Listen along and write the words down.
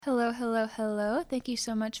Hello, hello, hello. Thank you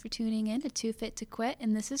so much for tuning in to Too Fit to Quit,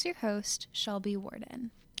 and this is your host, Shelby Warden.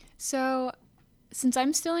 So, since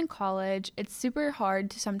I'm still in college, it's super hard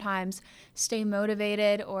to sometimes stay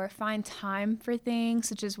motivated or find time for things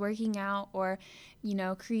such as working out or,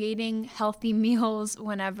 creating healthy meals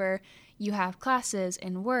whenever you have classes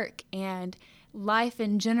and work and life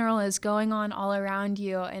in general is going on all around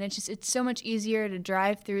you. And it's so much easier to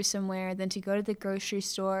drive through somewhere than to go to the grocery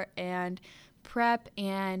store and prep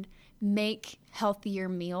and make healthier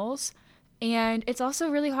meals. And it's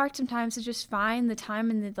also really hard sometimes to just find the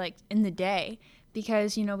time in the day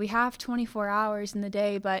because we have 24 hours in the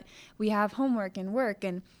day, but we have homework and work,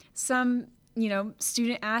 and some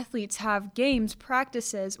student athletes have games,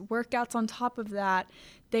 practices, workouts on top of that.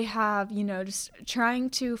 They have just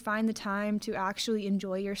trying to find the time to actually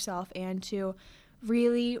enjoy yourself and to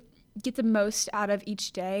really get the most out of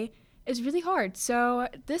each day is really hard. So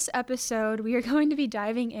this episode, we are going to be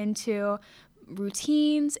diving into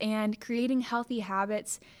routines and creating healthy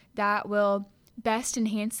habits that will best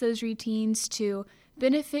enhance those routines to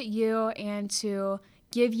benefit you and to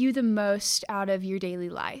give you the most out of your daily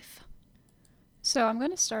life. So I'm going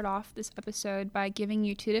to start off this episode by giving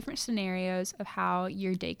you two different scenarios of how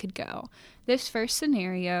your day could go. This first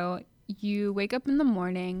scenario, you wake up in the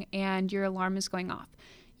morning and your alarm is going off.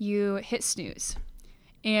 You hit snooze.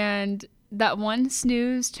 And that one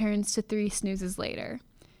snooze turns to 3 snoozes later.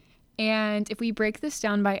 And if we break this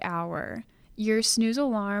down by hour, your snooze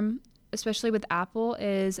alarm, especially with Apple,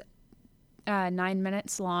 is 9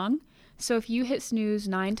 minutes long. So if you hit snooze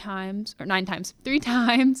 3 times,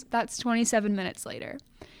 that's 27 minutes later.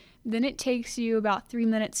 Then it takes you about 3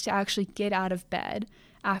 minutes to actually get out of bed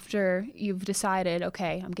after you've decided,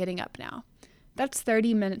 okay, I'm getting up now. That's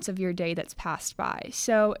 30 minutes of your day that's passed by.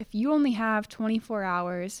 So if you only have 24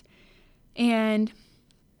 hours and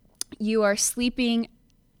you are sleeping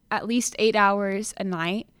at least 8 hours a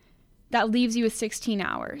night, that leaves you with 16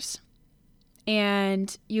 hours.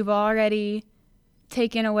 And you've already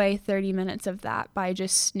taken away 30 minutes of that by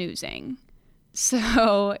just snoozing.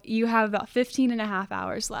 So you have about 15 and a half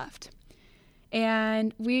hours left.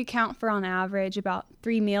 And we account for, on average, about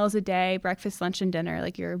 3 meals a day, breakfast, lunch, and dinner,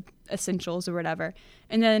 like your essentials or whatever.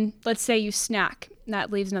 And then let's say you snack, and that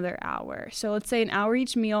leaves another hour. So let's say an hour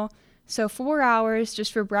each meal. So 4 hours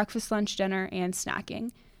just for breakfast, lunch, dinner, and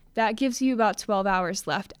snacking. That gives you about 12 hours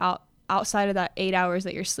left outside of that 8 hours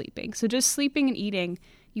that you're sleeping. So just sleeping and eating,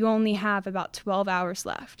 you only have about 12 hours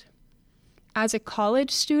left. As a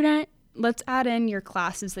college student, let's add in your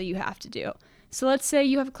classes that you have to do. So let's say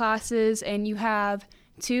you have classes and you have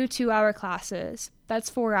 2 2-hour classes. That's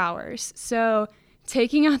 4 hours. So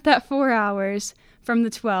taking out that 4 hours from the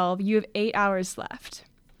 12, you have 8 hours left.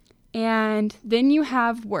 And then you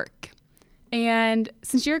have work. And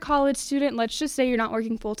since you're a college student, let's just say you're not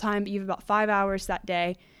working full time, but you have about 5 hours that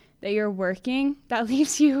day that you're working. That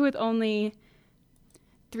leaves you with only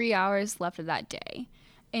 3 hours left of that day.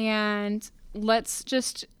 And let's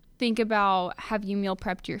just think about, have you meal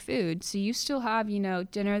prepped your food? So you still have,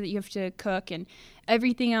 dinner that you have to cook and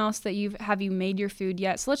everything else that have you made your food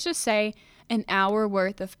yet? So let's just say an hour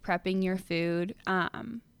worth of prepping your food.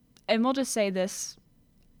 And we'll just say this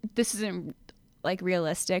isn't like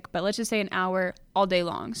realistic, but let's just say an hour all day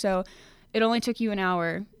long. So it only took you an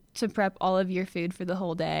hour to prep all of your food for the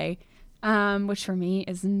whole day, which for me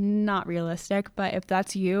is not realistic. But if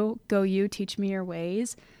that's you, go you, teach me your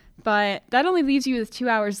ways. But that only leaves you with 2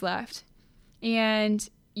 hours left, and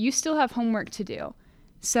you still have homework to do.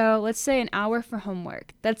 So let's say an hour for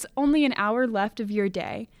homework. That's only an hour left of your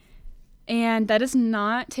day, and that does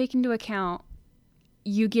not take into account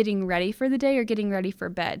you getting ready for the day or getting ready for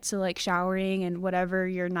bed. So like showering and whatever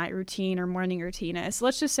your night routine or morning routine is. So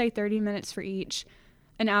let's just say 30 minutes for each,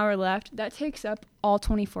 an hour left. That takes up all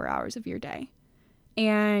 24 hours of your day,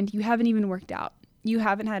 and you haven't even worked out. You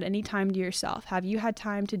haven't had any time to yourself. Have you had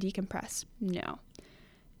time to decompress? No.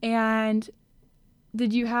 And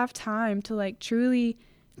did you have time to truly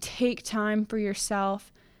take time for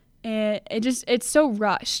yourself? It's so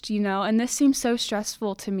rushed, and this seems so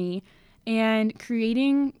stressful to me. And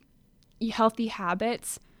creating healthy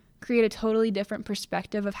habits create a totally different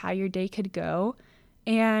perspective of how your day could go.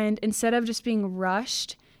 And instead of just being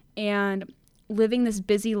rushed and living this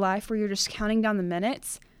busy life where you're just counting down the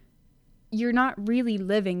minutes, you're not really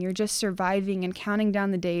living. You're just surviving and counting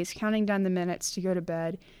down the days, counting down the minutes to go to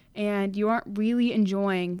bed. And you aren't really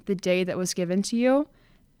enjoying the day that was given to you.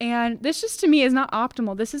 And this just to me is not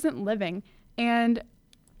optimal. This isn't living. And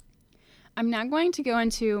I'm now going to go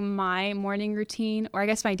into my morning routine, or I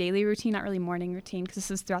guess my daily routine, not really morning routine because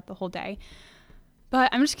this is throughout the whole day. But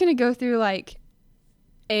I'm just going to go through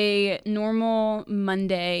a normal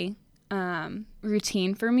Monday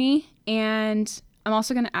routine for me. And I'm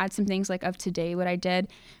also going to add some things like of today, what I did.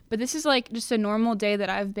 But this is like just a normal day that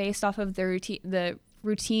I've based off of the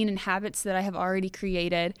routine and habits that I have already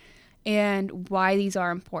created and why these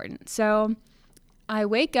are important. So I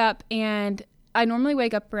wake up, and I normally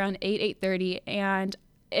wake up around 8:30, and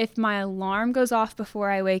if my alarm goes off before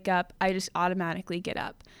I wake up, I just automatically get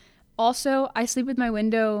up. Also, I sleep with my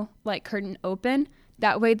window like curtain open.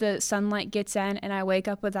 That way the sunlight gets in and I wake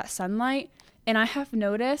up with that sunlight. And I have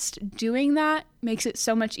noticed doing that makes it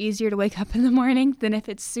so much easier to wake up in the morning than if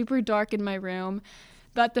it's super dark in my room.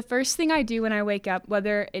 But the first thing I do when I wake up,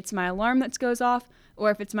 whether it's my alarm that goes off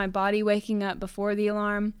or if it's my body waking up before the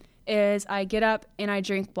alarm, is I get up and I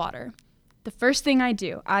drink water. The first thing I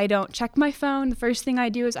do, I don't check my phone. The first thing I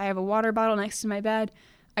do is I have a water bottle next to my bed.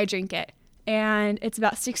 I drink it. And it's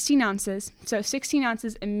about 16 ounces. So 16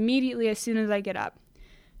 ounces immediately as soon as I get up.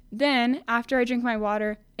 Then after I drink my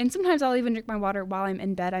water, and sometimes I'll even drink my water while I'm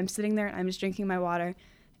in bed. I'm sitting there and I'm just drinking my water.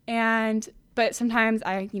 But sometimes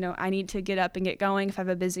I need to get up and get going if I have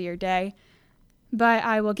a busier day. But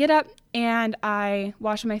I will get up and I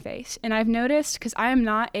wash my face. And I've noticed, because I am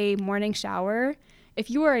not a morning shower, if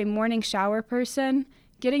you are a morning shower person,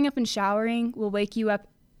 getting up and showering will wake you up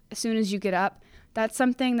as soon as you get up. That's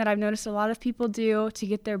something that I've noticed a lot of people do to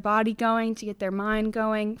get their body going, to get their mind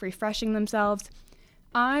going, refreshing themselves.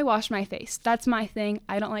 I wash my face. That's my thing.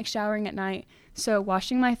 I don't like showering at night. So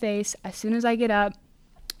washing my face as soon as I get up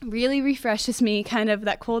really refreshes me. Kind of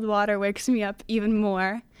that cold water wakes me up even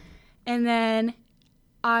more. And then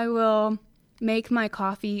I will make my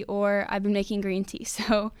coffee, or I've been making green tea.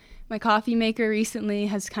 So my coffee maker recently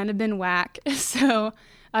has kind of been whack. So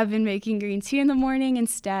I've been making green tea in the morning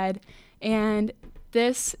instead. And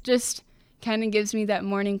this just kind of gives me that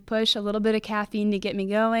morning push, a little bit of caffeine to get me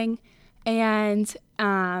going. And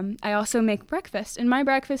I also make breakfast. And my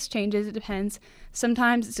breakfast changes. It depends.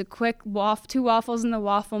 Sometimes it's a quick 2 waffles in the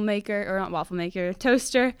waffle maker, or not waffle maker,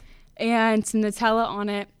 toaster, and some Nutella on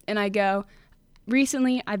it. And I go.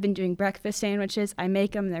 Recently, I've been doing breakfast sandwiches. I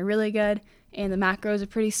make them. They're really good. And the macros are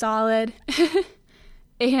pretty solid.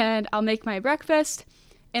 And I'll make my breakfast.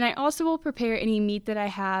 And I also will prepare any meat that I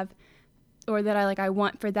have or that I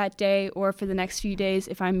want for that day or for the next few days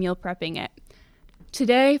if I'm meal prepping it.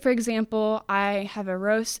 Today, for example, I have a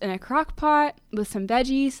roast in a crock pot with some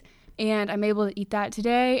veggies, and I'm able to eat that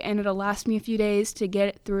today, and it'll last me a few days to get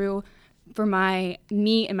it through for my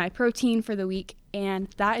meat and my protein for the week. And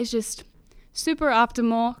that is just super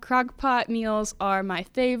optimal. Crock pot meals are my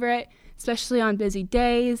favorite, especially on busy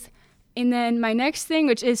days. And then my next thing,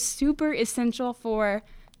 which is super essential for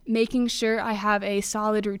making sure I have a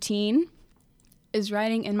solid routine, is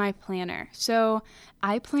writing in my planner. So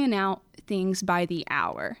I plan out things by the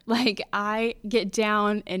hour. I get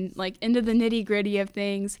down and into the nitty gritty of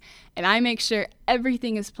things, and I make sure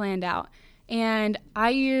everything is planned out. And I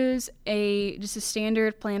use just a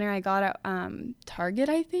standard planner I got at Target,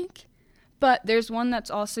 I think. But there's one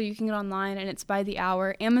that's also you can get online, and it's by the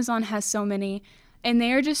hour. Amazon has so many, and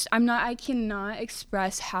they are just, I cannot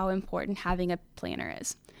express how important having a planner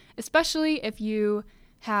is, especially if you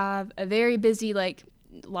have a very busy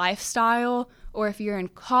lifestyle, or if you're in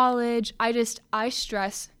college. I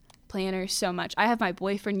stress planners so much. I have my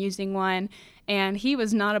boyfriend using one, and he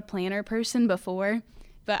was not a planner person before,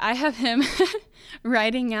 but I have him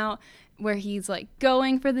writing out where he's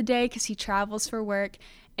going for the day because he travels for work.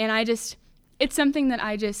 And it's something that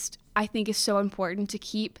I think is so important to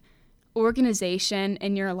keep organization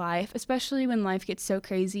in your life, especially when life gets so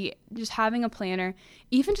crazy. Just having a planner,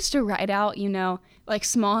 even just to write out,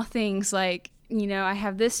 small things I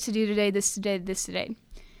have this to do today, this today, this today.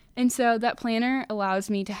 And so that planner allows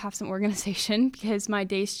me to have some organization because my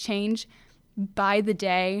days change by the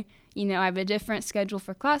day. I have a different schedule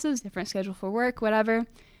for classes, different schedule for work, whatever.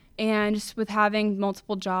 And just with having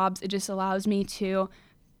multiple jobs, it just allows me to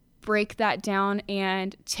break that down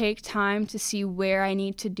and take time to see where I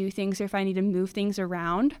need to do things or if I need to move things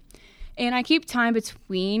around. And I keep time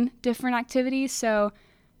between different activities. So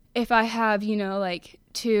if I have,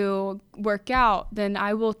 to work out, then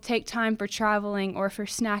I will take time for traveling or for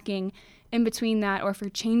snacking in between that, or for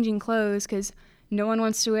changing clothes because no one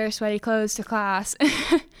wants to wear sweaty clothes to class.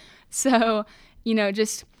 So,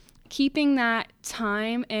 just keeping that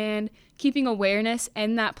time and keeping awareness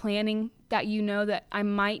and that planning that that I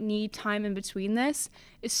might need time in between this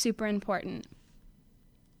is super important.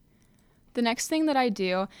 The next thing that I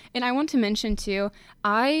do, and I want to mention too,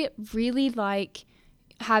 I really like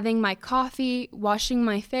having my coffee, washing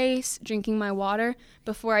my face, drinking my water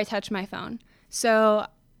before I touch my phone. So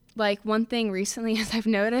like one thing recently is I've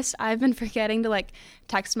noticed I've been forgetting to like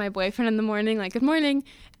text my boyfriend in the morning, like good morning.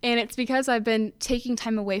 And it's because I've been taking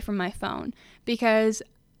time away from my phone, because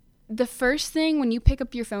the first thing when you pick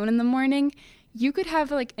up your phone in the morning, you could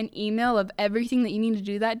have like an email of everything that you need to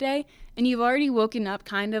do that day. And you've already woken up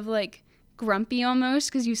kind of like grumpy almost,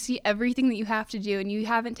 because you see everything that you have to do and you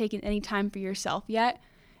haven't taken any time for yourself yet.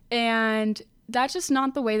 And that's just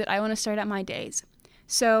not the way that I want to start out my days.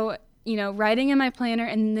 So, writing in my planner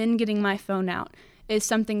and then getting my phone out is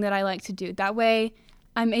something that I like to do. That way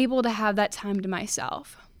I'm able to have that time to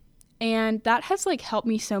myself. And that has like helped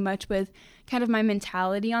me so much with kind of my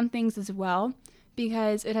mentality on things as well,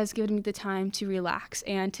 because it has given me the time to relax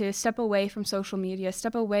and to step away from social media,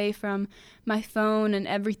 step away from my phone and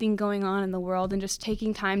everything going on in the world, and just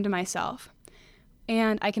taking time to myself.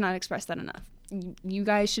 And I cannot express that enough. You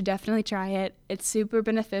guys should definitely try it. It's super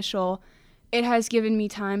beneficial. It has given me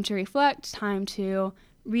time to reflect, time to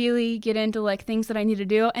really get into like things that I need to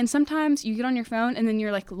do. And sometimes you get on your phone and then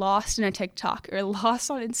you're like lost in a TikTok or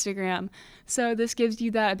lost on Instagram. So this gives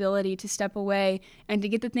you that ability to step away and to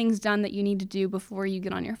get the things done that you need to do before you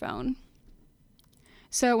get on your phone.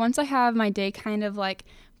 So once I have my day kind of like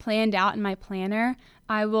planned out in my planner,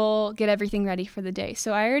 I will get everything ready for the day.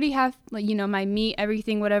 So I already have like, my meat,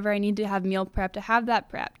 everything, whatever I need to have meal prepped, I have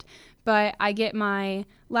that prepped. But I get my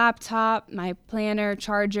laptop, my planner,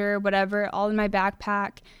 charger, whatever, all in my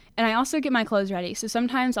backpack. And I also get my clothes ready. So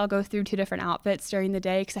sometimes I'll go through 2 different outfits during the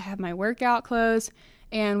day, because I have my workout clothes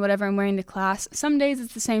and whatever I'm wearing to class. Some days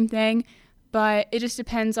it's the same thing, but it just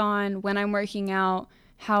depends on when I'm working out,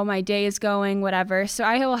 how my day is going, whatever. So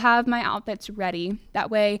I will have my outfits ready. That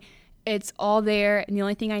way it's all there, and the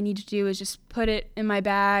only thing I need to do is just put it in my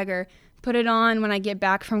bag or put it on when I get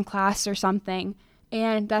back from class or something.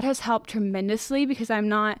 And that has helped tremendously, because I'm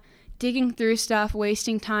not digging through stuff,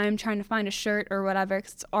 wasting time trying to find a shirt or whatever,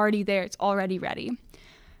 because it's already there, it's already ready.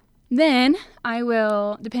 Then I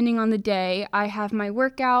will, depending on the day, I have my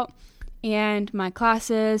workout and my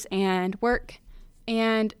classes and work.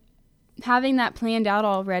 And having that planned out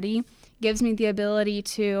already gives me the ability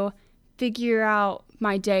to figure out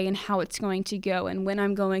my day and how it's going to go and when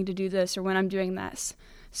I'm going to do this or when I'm doing this.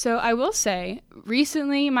 So I will say,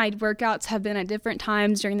 recently my workouts have been at different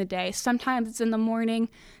times during the day. Sometimes it's in the morning,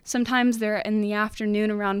 sometimes they're in the afternoon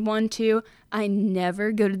around 1, 2. I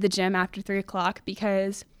never go to the gym after 3 o'clock,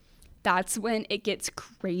 because that's when it gets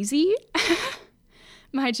crazy.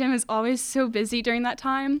 My gym is always so busy during that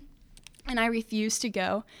time, and I refuse to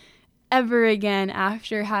go ever again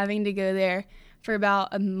after having to go there for about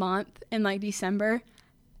a month in like December.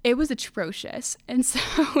 It was atrocious. And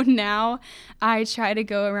so now I try to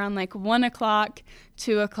go around like 1 o'clock,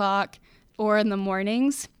 2 o'clock, or in the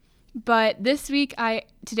mornings. But this week,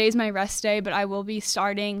 today's my rest day, but I will be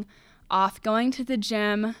starting off going to the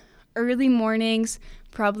gym early mornings,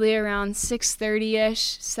 probably around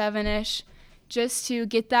 6:30-ish, 7-ish, just to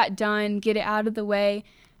get that done, get it out of the way.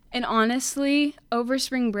 And honestly, over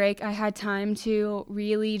spring break, I had time to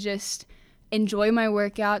really just enjoy my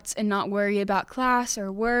workouts and not worry about class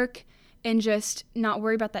or work, and just not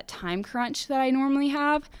worry about that time crunch that I normally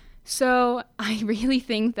have. So I really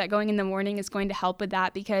think that going in the morning is going to help with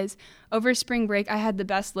that, because over spring break, I had the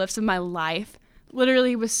best lifts of my life.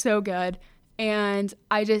 Literally was so good. And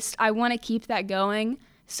I want to keep that going.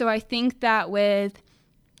 So I think that with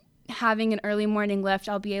having an early morning lift,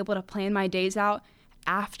 I'll be able to plan my days out.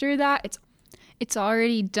 After that, it's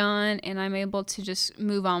already done, and I'm able to just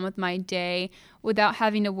move on with my day without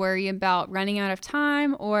having to worry about running out of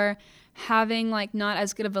time or having like not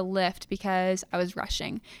as good of a lift because I was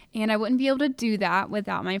rushing. And I wouldn't be able to do that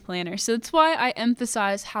without my planner. So that's why I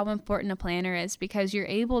emphasize how important a planner is, because you're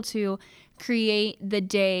able to create the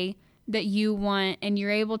day that you want, and you're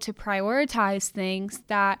able to prioritize things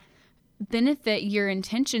that benefit your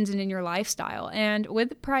intentions and in your lifestyle. And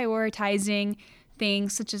with prioritizing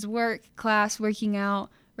things such as work, class, working out,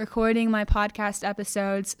 recording my podcast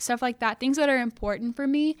episodes, stuff like that, things that are important for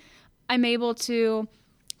me, I'm able to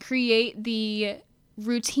create the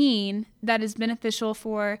routine that is beneficial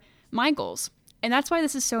for my goals. And that's why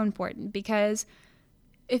this is so important, because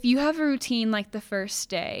if you have a routine like the first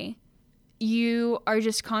day, you are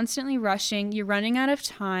just constantly rushing, you're running out of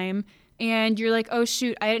time, and you're like, oh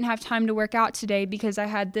shoot, I didn't have time to work out today because I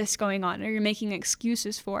had this going on, or you're making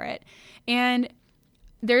excuses for it. And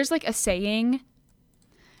there's like a saying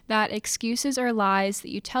that excuses are lies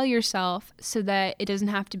that you tell yourself so that it doesn't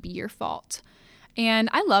have to be your fault. And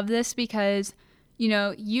I love this because,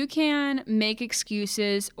 you can make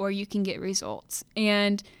excuses or you can get results.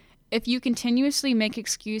 And if you continuously make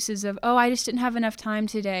excuses of, oh, I just didn't have enough time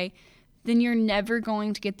today, then you're never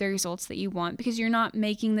going to get the results that you want because you're not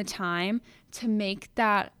making the time to make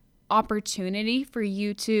that opportunity for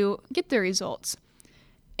you to get the results.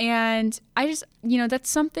 And I just, that's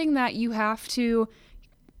something that you have to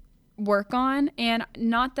work on. And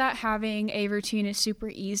not that having a routine is super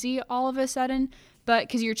easy all of a sudden, but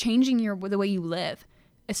because you're changing the way you live,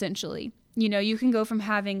 essentially. You can go from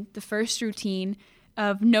having the first routine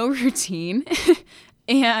of no routine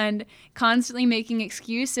and constantly making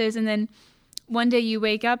excuses, and then one day you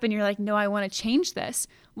wake up and you're like, no, I want to change this.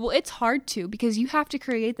 Well, it's hard to, because you have to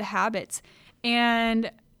create the habits. And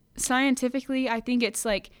scientifically, I think it's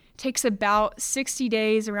takes about 60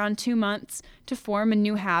 days, around 2 months to form a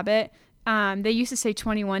new habit. They used to say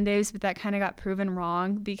 21 days, but that kind of got proven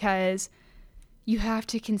wrong because you have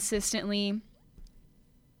to consistently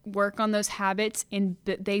work on those habits and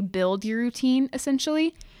they build your routine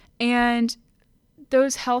essentially. And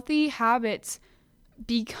those healthy habits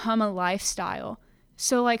become a lifestyle.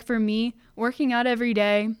 So for me, working out every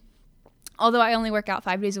day, although I only work out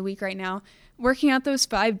 5 days a week right now, working out those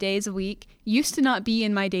 5 days a week used to not be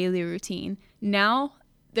in my daily routine. Now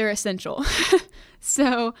they're essential.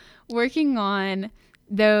 So working on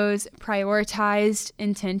those prioritized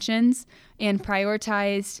intentions and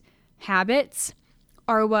prioritized habits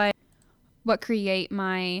are what create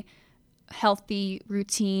my healthy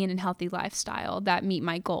routine and healthy lifestyle that meet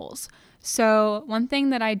my goals. So one thing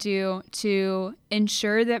that I do to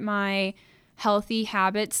ensure that my healthy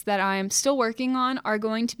habits that I'm still working on are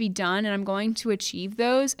going to be done, and I'm going to achieve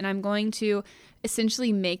those, and I'm going to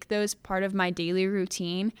essentially make those part of my daily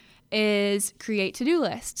routine, is create to-do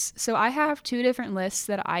lists. So I have 2 different lists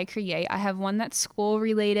that I create. I have one that's school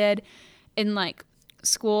related and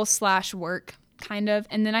school/work kind of,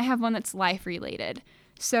 and then I have one that's life related.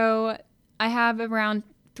 So I have around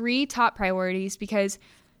 3 top priorities, because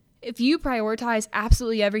if you prioritize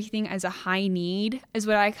absolutely everything as a high need, is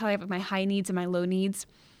what I call my high needs and my low needs.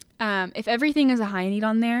 If everything is a high need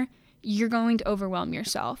on there, you're going to overwhelm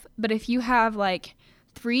yourself. But if you have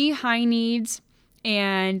 3 high needs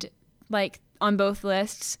and on both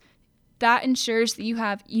lists, that ensures that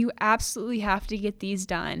you absolutely have to get these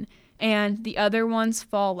done, and the other ones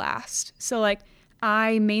fall last. So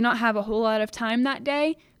I may not have a whole lot of time that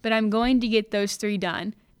day, but I'm going to get those 3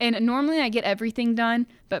 done. And normally I get everything done,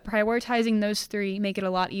 but prioritizing those 3 make it a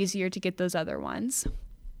lot easier to get those other ones.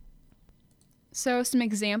 So some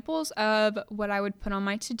examples of what I would put on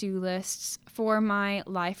my to-do lists for my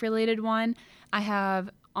life-related one, I have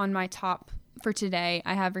on my top for today,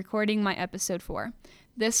 I have recording my episode 4.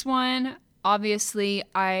 This one, obviously,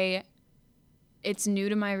 it's new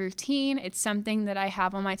to my routine. It's something that I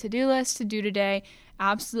have on my to-do list to do today.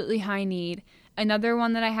 Absolutely high need. Another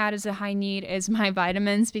one that I had as a high need is my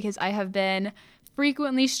vitamins, because I have been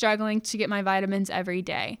frequently struggling to get my vitamins every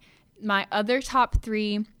day. My other top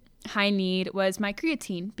 3 high need was my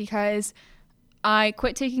creatine, because I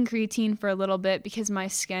quit taking creatine for a little bit because my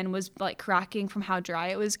skin was cracking from how dry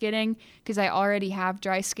it was getting, because I already have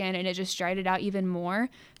dry skin and it just dried it out even more.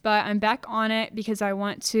 But I'm back on it because I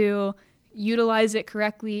want to utilize it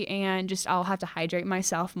correctly, and I'll have to hydrate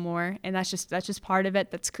myself more, and that's just part of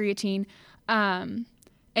it. That's creatine. And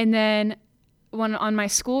then on my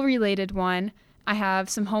school related one, I have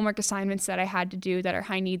some homework assignments that I had to do that are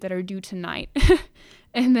high need that are due tonight.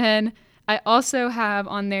 And then I also have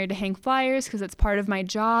on there to hang flyers, because it's part of my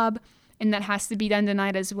job, and that has to be done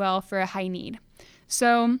tonight as well for a high need.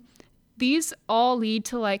 So these all lead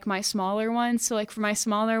to my smaller ones. So for my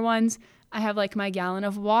smaller ones, I have my gallon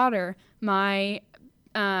of water. My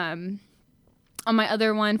on my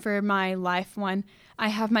other one for my life one, I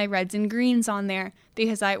have my reds and greens on there,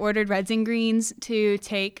 because I ordered reds and greens to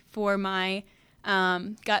take for my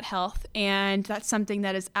gut health, and that's something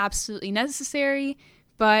that is absolutely necessary.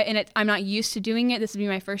 I'm not used to doing it. This will be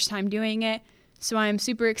my first time doing it, so I'm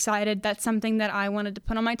super excited. That's something that I wanted to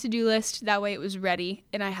put on my to-do list. That way it was ready,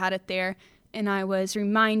 and I had it there, and I was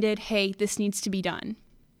reminded, hey, this needs to be done.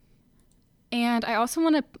 And I also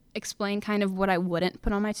want to explain kind of what I wouldn't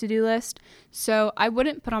put on my to-do list. So I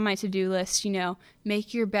wouldn't put on my to-do list,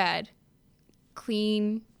 make your bed,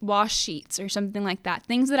 clean, wash sheets, or something like that.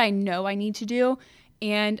 Things that I know I need to do,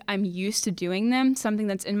 and I'm used to doing them, something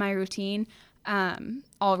that's in my routine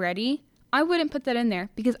already. I wouldn't put that in there,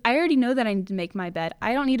 because I already know that I need to make my bed.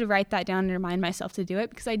 I don't need to write that down and remind myself to do it,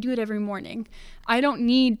 because I do it every morning. I don't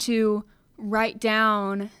need to write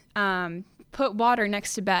down, put water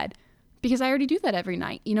next to bed, because I already do that every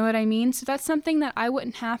night. You know what I mean? So that's something that I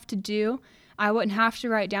wouldn't have to do. I wouldn't have to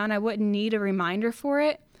write down. I wouldn't need a reminder for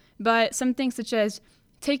it. But some things such as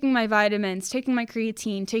taking my vitamins, taking my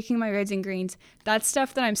creatine, taking my reds and greens, that's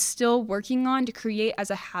stuff that I'm still working on to create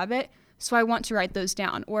as a habit, so I want to write those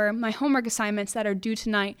down. Or my homework assignments that are due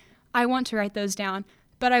tonight, I want to write those down.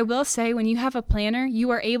 But I will say, when you have a planner,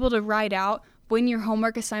 you are able to write out when your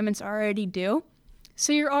homework assignments are already due.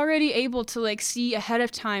 So you're already able to like see ahead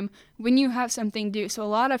of time when you have something due. So a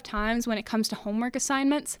lot of times when it comes to homework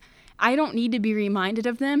assignments, I don't need to be reminded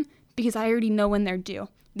of them because I already know when they're due.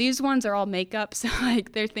 These ones are all makeup, so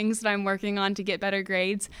like they're things that I'm working on to get better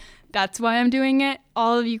grades. That's why I'm doing it.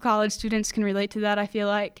 All of you college students can relate to that, I feel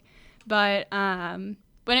like. But when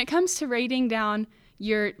it comes to writing down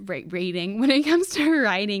when it comes to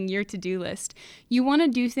writing your to-do list, you want to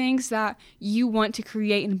do things that you want to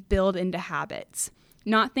create and build into habits,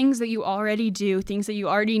 not things that you already do, things that you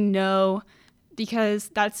already know, because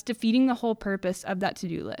that's defeating the whole purpose of that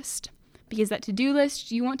to-do list. Because that to-do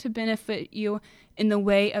list, you want to benefit you in the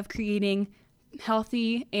way of creating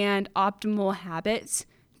healthy and optimal habits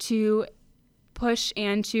to push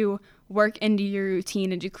and to work into your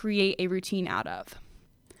routine and to create a routine out of.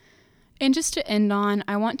 And just to end on,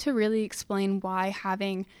 I want to really explain why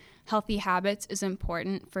having healthy habits is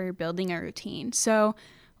important for building a routine. So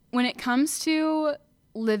when it comes to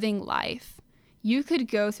living life, you could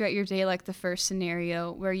go throughout your day like the first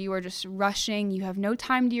scenario where you are just rushing, you have no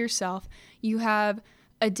time to yourself, you have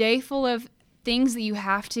a day full of things that you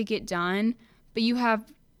have to get done, but you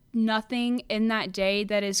have nothing in that day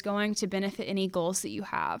that is going to benefit any goals that you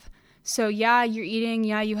have. So yeah, you're eating,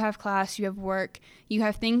 yeah, you have class, you have work, you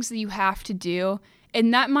have things that you have to do,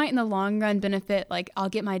 and that might in the long run benefit, like, I'll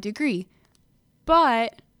get my degree.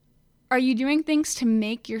 But are you doing things to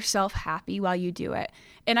make yourself happy while you do it?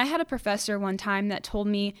 And I had a professor one time that told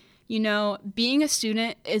me, being a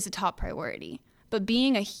student is a top priority, but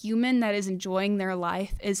being a human that is enjoying their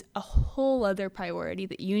life is a whole other priority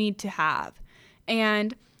that you need to have.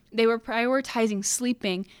 And they were prioritizing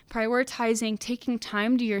sleeping, prioritizing taking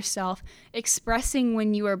time to yourself, expressing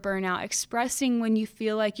when you are burnout, expressing when you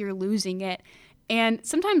feel like you're losing it. And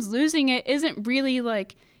sometimes losing it isn't really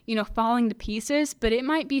like, falling to pieces, but it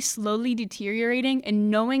might be slowly deteriorating,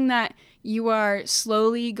 and knowing that you are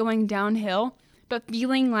slowly going downhill, but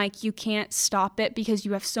feeling like you can't stop it because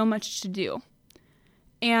you have so much to do.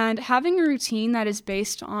 And having a routine that is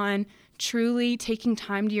based on truly taking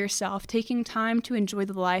time to yourself, taking time to enjoy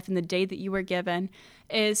the life and the day that you were given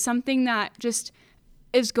is something that just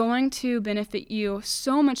is going to benefit you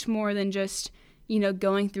so much more than just,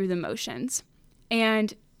 going through the motions.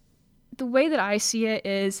 And the way that I see it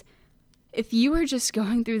is, if you are just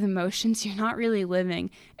going through the motions, you're not really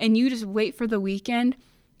living, and you just wait for the weekend,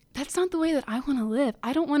 that's not the way that I want to live.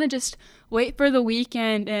 I don't want to just wait for the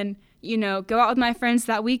weekend and go out with my friends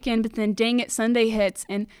that weekend, but then dang it, Sunday hits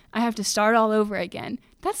and I have to start all over again.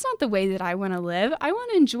 That's not the way that I want to live. I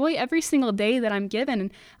want to enjoy every single day that I'm given,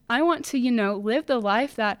 and I want to, live the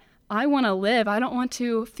life that I want to live. I don't want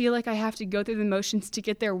to feel like I have to go through the motions to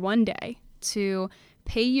get there one day. To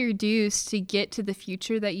pay your dues to get to the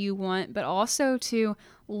future that you want, but also to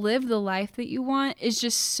live the life that you want is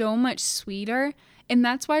just so much sweeter. And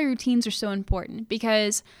that's why routines are so important,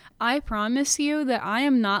 because I promise you that I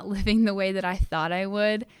am not living the way that I thought I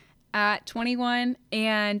would at 21,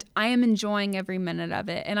 and I am enjoying every minute of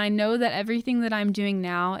it. And I know that everything that I'm doing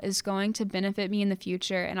now is going to benefit me in the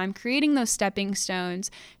future, and I'm creating those stepping stones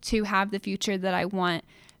to have the future that I want.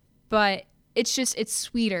 But it's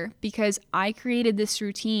sweeter because I created this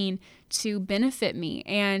routine to benefit me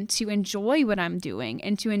and to enjoy what I'm doing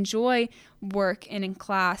and to enjoy work and in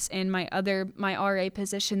class and my RA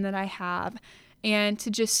position that I have, and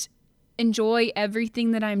to just enjoy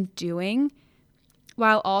everything that I'm doing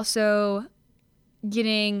while also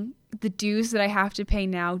getting the dues that I have to pay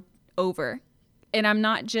now over. And I'm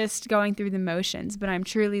not just going through the motions, but I'm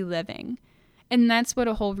truly living. And that's what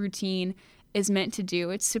a whole routine is meant to do.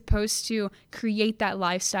 It's supposed to create that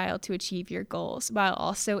lifestyle to achieve your goals while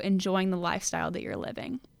also enjoying the lifestyle that you're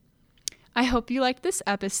living. I hope you liked this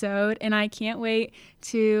episode, and I can't wait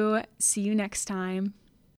to see you next time.